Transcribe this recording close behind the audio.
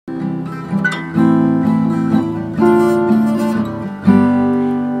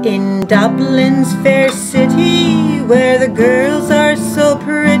Dublin's fair city, where the girls are so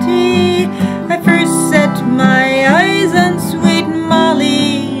pretty, I first set my eyes on sweet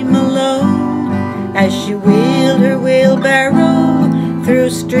Molly Malone, as she wheeled her wheelbarrow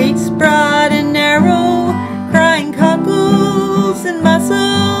through streets broad and narrow, crying cockles and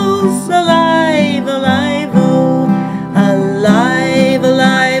mussels, alive, alive, oh, alive,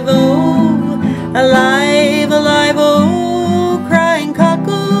 alive, oh, alive, alive, oh, crying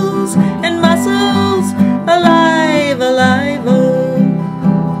cockles and mussels, alive, alive, oh.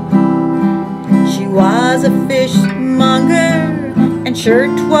 She was a fishmonger, and sure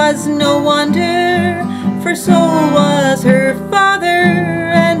 'twas no wonder, for so was her father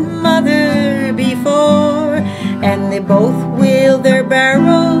and mother before, and they both wheeled their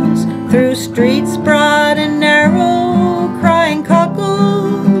barrows through streets broad and narrow, crying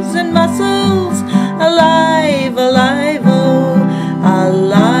cockles and mussels, alive, alive, oh,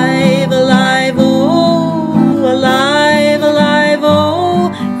 alive, alive, oh, alive, alive,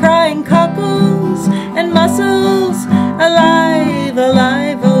 oh, crying cockles and mussels, alive,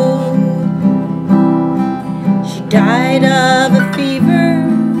 alive, oh. She died of a fever,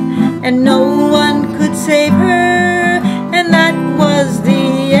 and no one could save her, and that was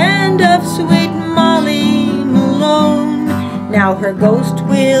the end of sweet Molly Malone. Now her ghost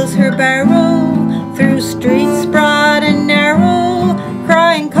wheels her barrow through streets broad and narrow,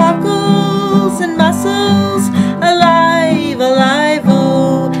 crying cockles and mussels, alive, alive,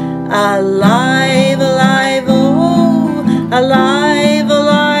 oh, alive.